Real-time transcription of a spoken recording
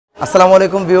আসসালামু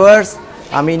আলাইকুম ভিউয়ার্স,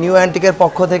 আমি নিউ অ্যান্টিকের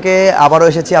পক্ষ থেকে আবারও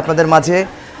এসেছি আপনাদের মাঝে।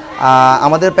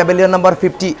 আমাদের প্যাভিলিয়ন নাম্বার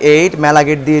 58 মেলা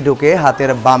গেট দিয়ে ঢুকে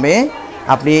হাতের বামে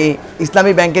আপনি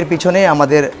ইসলামী ব্যাংকের পিছনে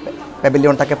আমাদের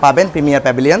প্যাভিলিয়নটাকে পাবেন, প্রিমিয়ার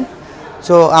প্যাভিলিয়ন।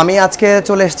 সো আমি আজকে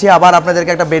চলে এসেছি আবার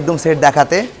আপনাদেরকে একটা বেডরুম সেট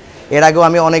দেখাতে। এর আগেও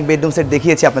আমি অনেক বেডরুম সেট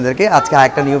দেখিয়েছি আপনাদেরকে, আজকে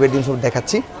আরেকটা নিউ বেডরুম সেট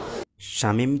দেখাচ্ছি।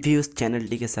 শামিম ভিউজ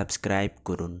চ্যানেলটিকে সাবস্ক্রাইব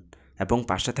করুন এবং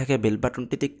পাশে থাকা বেল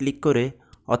বাটনটিতে ক্লিক করে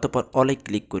অতঃপর অলে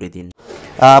ক্লিক করে দিন।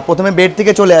 প্রথমে বেড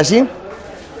থেকে চলে আসি।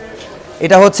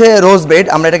 এটা হচ্ছে রোজ বেড,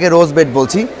 আমরা এটাকে রোজ বেড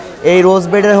বলছি। এই রোজ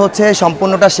বেডের হচ্ছে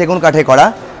সম্পূর্ণটা সেগুন কাঠে করা।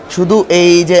 শুধু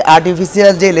এই যে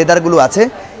আর্টিফিশিয়াল যে লেদারগুলো আছে,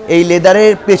 এই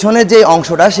লেদারের পেছনের যে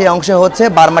অংশটা, সেই অংশে হচ্ছে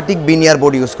বার্মাটিক বিনিয়ার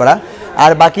বোর্ড ইউজ করা।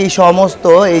 আর বাকি সমস্ত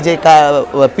এই যে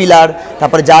পিলার,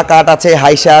 তারপরে যা কাঠ আছে,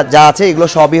 হাইসা যা আছে, এগুলো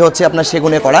সবই হচ্ছে আপনার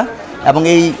সেগুনে করা এবং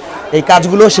এই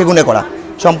কাজগুলো সেগুনে করা।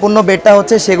 সম্পূর্ণ বেডটা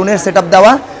হচ্ছে সেগুনের সেটআপ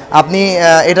দেওয়া। আপনি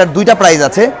এটার দুইটা প্রাইস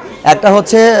আছে, একটা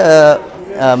হচ্ছে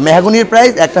মেহগুনির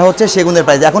প্রাইস, একটা হচ্ছে সেগুনের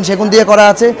প্রাইস। এখন সেগুন দিয়ে করা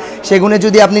আছে। সেগুনে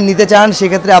যদি আপনি নিতে চান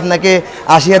সেক্ষেত্রে আপনাকে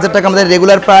 ৮০,০০০ টাকা আমাদের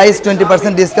regular price,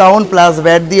 20% discount plus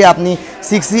VAT দিয়ে আপনি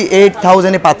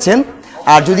 68,000-এ পাচ্ছেন।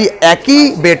 আর যদি একই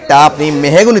বেডটা আপনি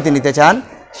মেহগুনিতে নিতে চান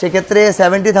সেক্ষেত্রে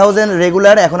 70,000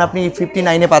 রেগুলার, এখন আপনি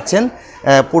 59-এ পাচ্ছেন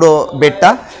পুরো বেডটা।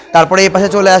 তারপরে এই পাশে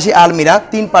চলে আসি আলমিরা,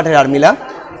 3 পার্টের আলমিরা।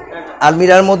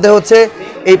 আলমিরার মধ্যে হচ্ছে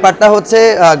এই পার্টটা হচ্ছে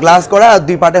গ্লাস করা আর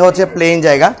 2 পার্টে হচ্ছে প্লেন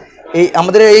জায়গা। এই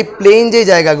আমাদের এই প্লেন যে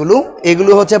জায়গাগুলো,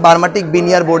 এগুলো হচ্ছে বার্মাটিক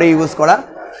বিনিয়ার বোর্ডে ইউজ করা।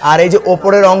 আর এই যে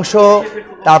ওপরের অংশ,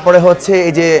 তারপরে হচ্ছে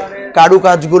এই যে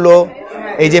কারুকাজগুলো,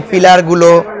 এই যে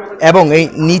পিলারগুলো এবং এই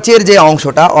নিচের যে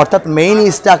অংশটা অর্থাৎ মেইন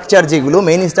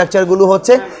স্ট্রাকচারগুলো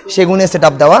হচ্ছে সেগুনে সেট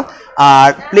আপ দেওয়া। আর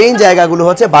প্লেন জায়গাগুলো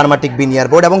হচ্ছে বার্মাটিক বিনিয়ার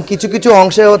বোর্ড এবং কিছু কিছু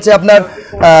অংশে হচ্ছে আপনার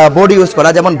বোর্ড ইউজ করা,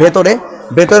 যেমন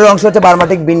ভেতরের অংশ হচ্ছে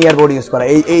বার্মাটিক বিনিয়ার বোর্ড ইউজ করা।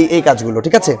 এই কাজগুলো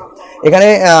ঠিক আছে। এখানে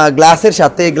গ্লাসের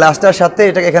সাথে, এই গ্লাসটার সাথে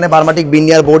এখানে বার্মাটিক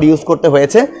বিনিয়ার বোর্ড ইউজ করতে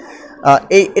হয়েছে।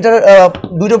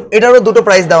 এটারও দুটো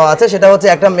প্রাইস দেওয়া আছে, সেটা হচ্ছে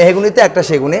একটা মেহগুনিতে, একটা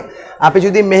সেগুনে। আপনি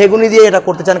যদি মেহগুনি দিয়ে এটা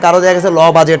করতে চান, কারো জায়গায় ল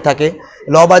বাজেট থাকে,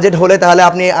 ল বাজেট হলে তাহলে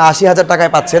আপনি ৮০,০০০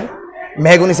 টাকায় পাচ্ছেন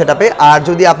মেহগুনি সেটআপে। আর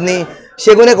যদি আপনি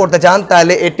সেগুনে করতে চান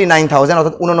তাহলে 89,000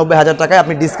 অর্থাৎ 89,000 টাকায়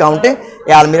আপনি ডিসকাউন্টে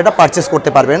এই আলমিরাটা পারচেস করতে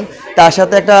পারবেন। তার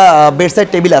সাথে একটা বেডসাইড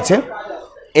টেবিল আছে।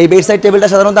 এই বেডসাইড টেবিলটা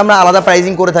সাধারণত আমরা আলাদা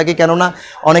প্রাইজিং করে থাকি, কেননা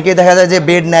অনেকেই দেখা যায় যে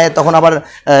বেড নেয় তখন আবার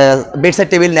বেডসাইড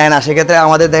টেবিল নেয় না, সেক্ষেত্রে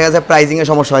আমাদের দেখা যায় প্রাইজিংয়ের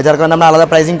সমস্যা হয়, যার কারণে আমরা আলাদা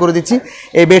প্রাইজিং করে দিচ্ছি।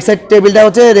 এই বেডসাইড টেবিলটা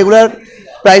হচ্ছে রেগুলার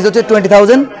প্রাইস হচ্ছে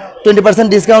 20,000, 20%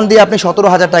 ডিসকাউন্ট দিয়ে আপনি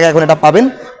 17,000 টাকা এখন এটা পাবেন।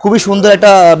 খুবই সুন্দর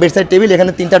একটা বেডসাইড টেবিল।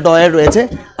 এখানে 3টা ডয়ার রয়েছে,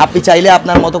 আপনি চাইলে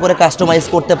আপনার মতো করে কাস্টমাইজ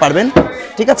করতে পারবেন,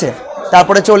 ঠিক আছে।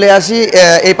 তারপরে চলে আসি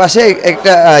এই পাশে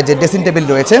একটা যে ড্রেসিং টেবিল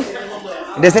রয়েছে।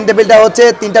 ড্রেসিং টেবিলটা হচ্ছে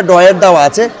 3টা ডয়ার দেওয়া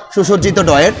আছে, সুসজ্জিত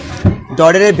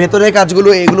ডয়ারের ভেতরের কাজগুলো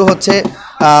এগুলো হচ্ছে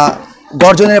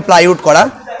গর্জনের প্লাইউড করা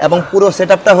এবং পুরো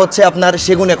সেটআপটা হচ্ছে আপনার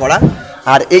সেগুনে করা।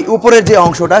 আর এই উপরের যে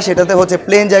অংশটা সেটাতে হচ্ছে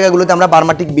প্লেন জায়গাগুলোতে আমরা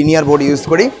বার্মাটিক বিনিয়ার বোর্ড ইউজ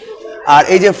করি। আর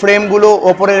এই যে ফ্রেমগুলো,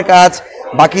 ওপরের কাজ,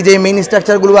 বাকি যে মেইন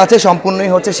স্ট্রাকচারগুলো আছে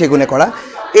সম্পূর্ণই হচ্ছে সেগুনে করা।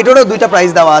 এটারও 2টা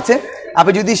প্রাইস দেওয়া আছে।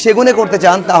 আপনি যদি সেগুনে করতে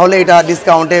চান তাহলে এটা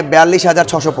ডিসকাউন্টে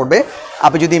 42,600 পড়বে।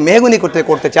 আপনি যদি মেহগুনি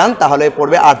করতে চান তাহলে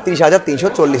পড়বে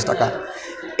 38,340 টাকা।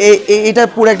 এইটার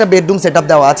পুরো একটা বেডরুম সেটআপ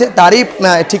দেওয়া আছে। তারই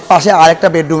ঠিক পাশে আরেকটা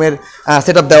বেডরুমের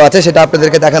সেটআপ দেওয়া আছে, সেটা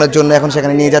আপনাদেরকে দেখানোর জন্য এখন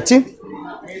সেখানে নিয়ে যাচ্ছি।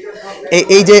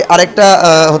 এই যে আরেকটা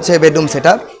হচ্ছে বেডরুম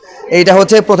সেটআপ। এইটা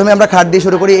হচ্ছে প্রথমে আমরা খাট দিয়ে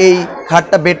শুরু করি। এই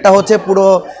বেডটা হচ্ছে পুরো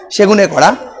সেগুনে করা।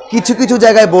 কিছু কিছু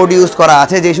জায়গায় বোর্ড ইউজ করা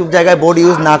আছে, যেসব জায়গায় বোর্ড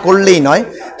ইউজ না করলেই নয়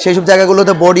সেই সব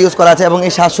জায়গাগুলোতে বোর্ড ইউজ করা আছে। এবং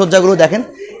এই সাজসজ্জাগুলো দেখেন,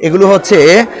 এগুলো হচ্ছে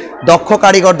দক্ষ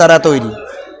কারিগর দ্বারা তৈরি।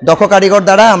 দক্ষ কারিগর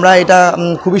দ্বারা আমরা এটা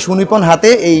খুবই সুনিপুণ হাতে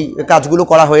এই কাজগুলো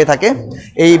করা হয়ে থাকে।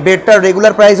 এই বেডটার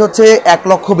রেগুলার প্রাইস হচ্ছে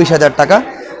 1,20,000 টাকা,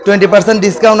 20%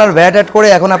 ডিসকাউন্ট আর ভ্যাট অ্যাড করে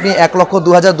এখন আপনি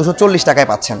 1,02,240 টাকায়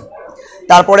পাচ্ছেন।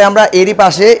 তারপরে আমরা এরই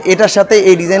পাশে এটার সাথে,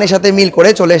 এই ডিজাইনের সাথে মিল করে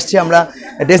চলে এসেছি আমরা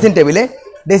ড্রেসিং টেবিলে।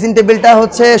 ড্রেসিং টেবিলটা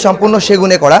হচ্ছে সম্পূর্ণ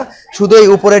সেগুনে করা, শুধু এই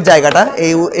উপরের জায়গাটা,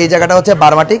 এই জায়গাটা হচ্ছে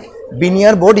বার্মাটিক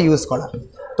বিনিয়ার বোর্ড ইউজ করা।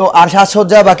 তো আর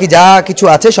সাজসজ্জা বাকি যা কিছু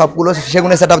আছে সবগুলো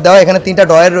সেগুনে সেট আপ দেওয়া। এখানে 3টা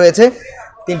ডয়ার রয়েছে,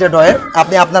 3টা ডয়ার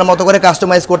আপনি আপনার মতো করে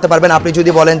কাস্টমাইজ করতে পারবেন। আপনি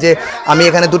যদি বলেন যে আমি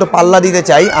এখানে 2টো পাল্লা দিতে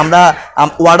চাই, আমরা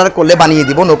অর্ডার করলে বানিয়ে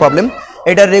দিব, নো প্রবলেম।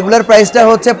 এটার রেগুলার প্রাইসটা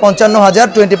হচ্ছে 55,000,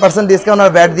 20% ডিসকাউন্ট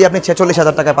আর ভ্যাট দিয়ে আপনি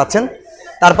 46,000 টাকা পাচ্ছেন।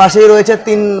 তার পাশেই রয়েছে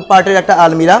 3 পার্টের একটা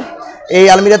আলমিরা। এই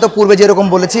আলমিরা তো পূর্বে যেরকম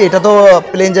বলেছি, এটা তো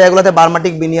প্লেন জায়গাগুলোতে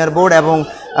বার্মাটিক বিনিয়ার বোর্ড এবং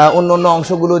অন্য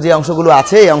অংশগুলো, যে অংশগুলো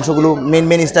আছে এই অংশগুলো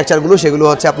মেইন স্ট্রাকচারগুলো সেগুলো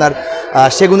হচ্ছে আপনার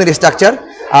সেগুনের স্ট্রাকচার।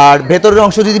 আর ভেতরের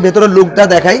অংশ যদি ভেতরের লুকটা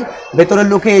দেখাই, ভেতরের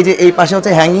লুকে এই যে এই পাশে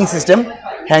হচ্ছে হ্যাঙ্গিং সিস্টেম,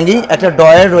 একটা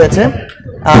ডয়ার রয়েছে।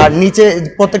 আর নিচে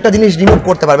প্রত্যেকটা জিনিস রিমুভ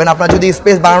করতে পারবেন। আপনার যদি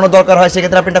স্পেস বাড়ানোর দরকার হয়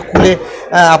সেক্ষেত্রে আপনি এটা খুলে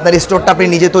আপনার স্টোরটা আপনি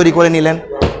নিজে তৈরি করে নিলেন।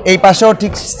 এই পাশেও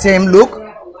ঠিক সেম লুক,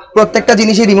 প্রত্যেকটা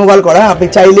জিনিসই রিমুভাল করা। আপনি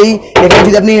চাইলেই এখানে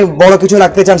যদি আপনি বড় কিছু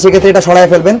রাখতে চান সেক্ষেত্রে এটা সরায়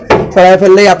ফেলবেন, সরায়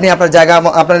ফেললেই আপনি আপনার জায়গা,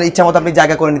 আপনার ইচ্ছা মতো আপনি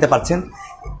জায়গা করে নিতে পারছেন।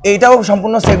 এইটাও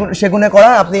সম্পূর্ণ সেগুনে করা।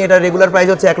 আপনি এটা রেগুলার প্রাইস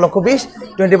হচ্ছে 1,20,000,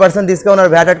 20% ডিসকাউন্ট আর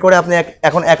ভ্যাট অ্যাড করে আপনি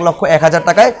এখন 1,01,000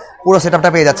 টাকায় পুরো সেটআপটা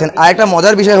পেয়ে যাচ্ছেন। আর একটা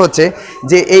মজার বিষয় হচ্ছে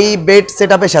যে এই বেড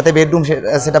সেটআপের সাথে, বেডরুম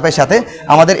সেটআপের সাথে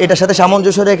আমাদের এটার সাথে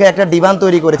সামঞ্জস্য রেখে একটা ডিভান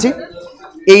তৈরি করেছি।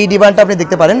 এই ডিভানটা আপনি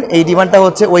দেখতে পারেন, এই ডিভানটা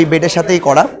হচ্ছে ওই বেডের সাথেই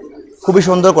করা, খুবই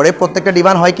সুন্দর করে। প্রত্যেকটা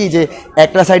ডিভান হয় কি যে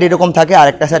একটা সাইড এরকম থাকে আর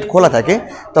একটা সাইড খোলা থাকে।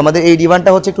 তো আমাদের এই ডিভানটা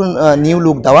হচ্ছে একটু নিউ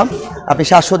লুক দেওয়া। আপনি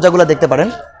সাজসজ্জাগুলো দেখতে পারেন,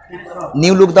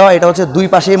 নিউ লুক দেওয়া। এটা হচ্ছে দুই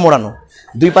পাশেই মোড়ানো,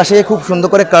 দুই পাশে খুব সুন্দর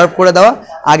করে কার্ভ করে দেওয়া।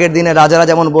 আগের দিনে রাজারা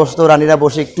যেমন বসতো, রানীরা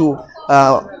বসে একটু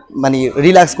মানে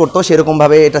রিল্যাক্স করতো,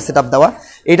 সেরকমভাবে এটা সেট আপ দেওয়া।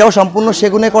 এটাও সম্পূর্ণ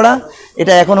সেগুনে করা।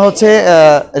 এটা এখন হচ্ছে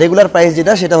রেগুলার প্রাইস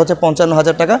যেটা, সেটা হচ্ছে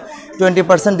 55,000 টাকা।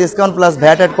 20% ডিসকাউন্ট প্লাস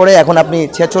ভ্যাট অ্যাড করে এখন আপনি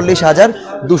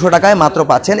 46,200 টাকায় মাত্র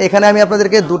পাচ্ছেন। এখানে আমি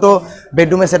আপনাদেরকে দুটো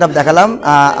বেডরুমের সেট আপ দেখালাম।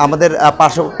 আমাদের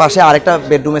পাশে আরেকটা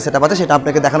বেডরুমের সেট আপ আছে, সেটা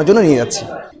আপনাকে দেখানোর জন্য নিয়ে যাচ্ছি।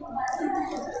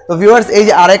 তো ভিউয়ার্স, এই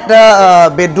যে আরেকটা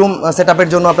বেডরুম সেটআপের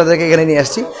জন্য আপনাদেরকে এখানে নিয়ে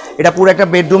আসছি। এটা পুরো একটা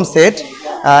বেডরুম সেট।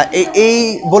 এই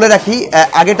বলে রাখি,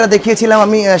 আগেটা দেখিয়েছিলাম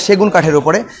আমি সেগুন কাঠের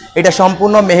উপরে, এটা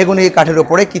সম্পূর্ণ মেহগনি কাঠের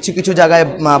উপরে, কিছু কিছু জায়গায়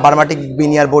বার্মাটিক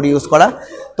বিনিয়ার বোর্ড ইউজ করা।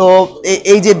 তো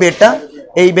এই যে বেডটা,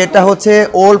 এই বেডটা হচ্ছে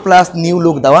ওল্ড প্লাস নিউ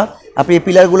লুক দেওয়া। আপনি এই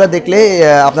পিলারগুলো দেখলে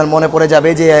আপনার মনে পড়ে যাবে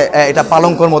যে এটা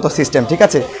পালঙ্কর মতো সিস্টেম, ঠিক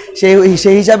আছে?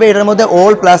 সেই হিসাবে এটার মধ্যে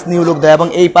ওল্ড প্লাস নিউ লুক দেওয়া। এবং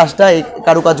এই পাশটা, এই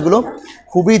কারুকাজগুলো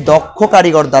খুবই দক্ষ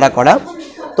কারিগর দ্বারা করা।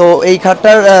 তো এই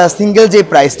খাটটার সিঙ্গেল যে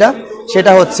প্রাইসটা,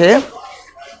 সেটা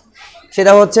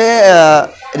হচ্ছে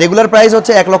রেগুলার প্রাইস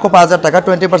হচ্ছে 1,05,000 টাকা।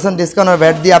 20% ডিসকাউন্ট আর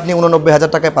ভ্যাট দিয়ে আপনি 89,000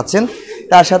 টাকায় পাচ্ছেন।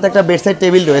 তার সাথে একটা বেডসাইড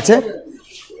টেবিল রয়েছে,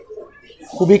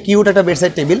 খুবই কিউট একটা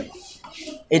বেডসাইড টেবিল।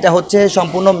 এটা হচ্ছে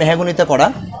সম্পূর্ণ মেহগনিতে করা।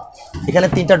 এখানে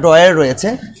 3টা ড্রয়ার রয়েছে,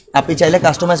 আপনি চাইলে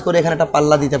কাস্টমাইজ করে এখানে একটা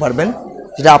পাল্লা দিতে পারবেন,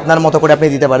 যেটা আপনার মতো করে আপনি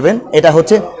দিতে পারবেন। এটা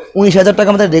হচ্ছে 19,000 টাকা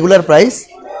আমাদের রেগুলার প্রাইস।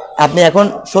 আপনি এখন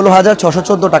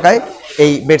 16,614 টাকায়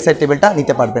এই বেডসাইড টেবিলটা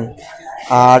নিতে পারবেন।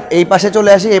 আর এই পাশে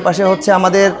চলে আসি, এই পাশে হচ্ছে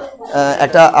আমাদের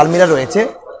একটা আলমিরা রয়েছে,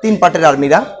 3 পার্টের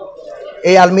আলমিরা।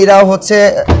 এই আলমিরাও হচ্ছে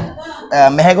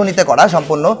মেহগনিতে করা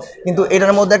সম্পূর্ণ, কিন্তু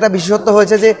এটার মধ্যে একটা বিশেষত্ব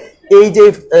হয়েছে যে এই যে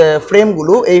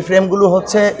ফ্রেমগুলো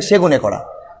হচ্ছে সেগুনে করা।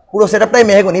 পুরো সেটআপটাই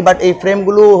মেহগনি, বাট এই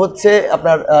ফ্রেমগুলো হচ্ছে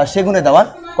আপনার সেগুনে দেওয়া।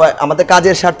 আমাদের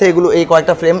কাজের স্বার্থে এগুলো, এই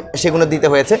কয়েকটা ফ্রেম সেগুনে দিতে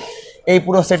হয়েছে। এই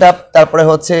পুরো সেটআপ, তারপরে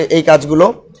হচ্ছে এই কাজগুলো,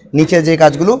 নিচের যে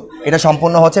কাজগুলো, এটা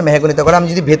সম্পূর্ণ হচ্ছে মেহগনিতে করা। আমি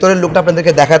যদি ভেতরের লুকটা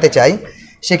আপনাদেরকে দেখাতে চাই,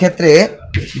 সেক্ষেত্রে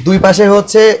দুই পাশে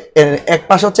হচ্ছে, এক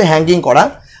পাশ হচ্ছে হ্যাঙ্গিং করা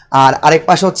আর আরেক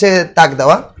পাশ হচ্ছে তাক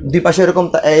দেওয়া। দুই পাশে এরকম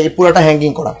এই পুরোটা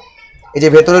হ্যাঙ্গিং করা। এই যে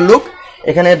ভেতরের লুক,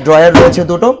 এখানে ড্রয়ার রয়েছে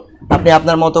দুটো, আপনি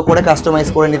আপনার মতো করে কাস্টমাইজ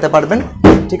করে নিতে পারবেন,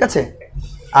 ঠিক আছে?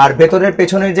 আর ভেতরের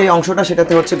পেছনের যে অংশটা,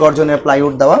 সেটাতে হচ্ছে গর্জনের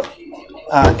প্লাইউড দেওয়া।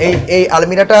 এই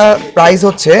আলমিরাটা প্রাইস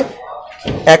হচ্ছে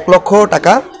 1,00,000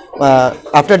 টাকা।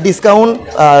 আফটার ডিসকাউন্ট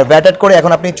ভ্যাট অ্যাড করে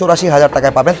এখন আপনি 84,000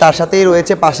 টাকায় পাবেন। তার সাথেই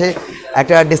রয়েছে পাশে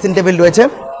একটা ড্রেসিং টেবিল রয়েছে,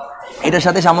 এটার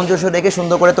সাথে সামঞ্জস্য রেখে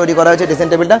সুন্দর করে তৈরি করা হয়েছে ড্রেসিং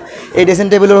টেবিলটা। এই ড্রেসিং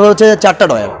টেবিলের হচ্ছে 4টা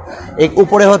ড্রয়ার, এই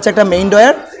উপরে হচ্ছে একটা মেইন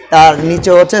ড্রয়ার, তার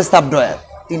নিচে হচ্ছে সাব ড্রয়ার,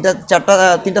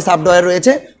 3টা সাব ড্রয়ার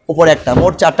রয়েছে, উপরে একটা,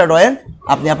 মোট 4টা ড্রয়ার।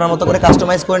 আপনি আপনার মতো করে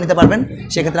কাস্টমাইজ করে নিতে পারবেন।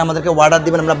 সেক্ষেত্রে আমাদেরকে অর্ডার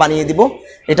দিবেন, আমরা বানিয়ে দিব।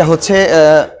 এটা হচ্ছে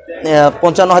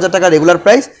 55,000 টাকা রেগুলার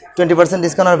প্রাইস, 20%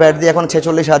 ডিসকাউন্ট আর ভ্যাট দিয়ে এখন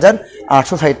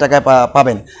 46,860 টাকায়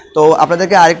পাবেন। তো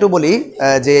আপনাদেরকে আরেকটু বলি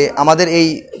যে আমাদের এই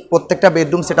প্রত্যেকটা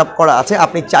বেডরুম সেট আপ করা আছে,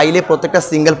 আপনি চাইলে প্রত্যেকটা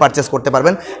সিঙ্গেল পারচেস করতে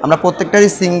পারবেন। আমরা প্রত্যেকটারই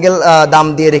সিঙ্গেল দাম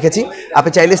দিয়ে রেখেছি।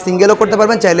 আপনি চাইলে সিঙ্গেলও করতে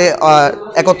পারবেন, চাইলে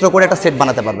একত্র করে একটা সেট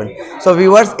বানাতে পারবেন। সো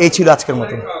ভিউয়ার্স, এই ছিল আজকের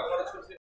মতো।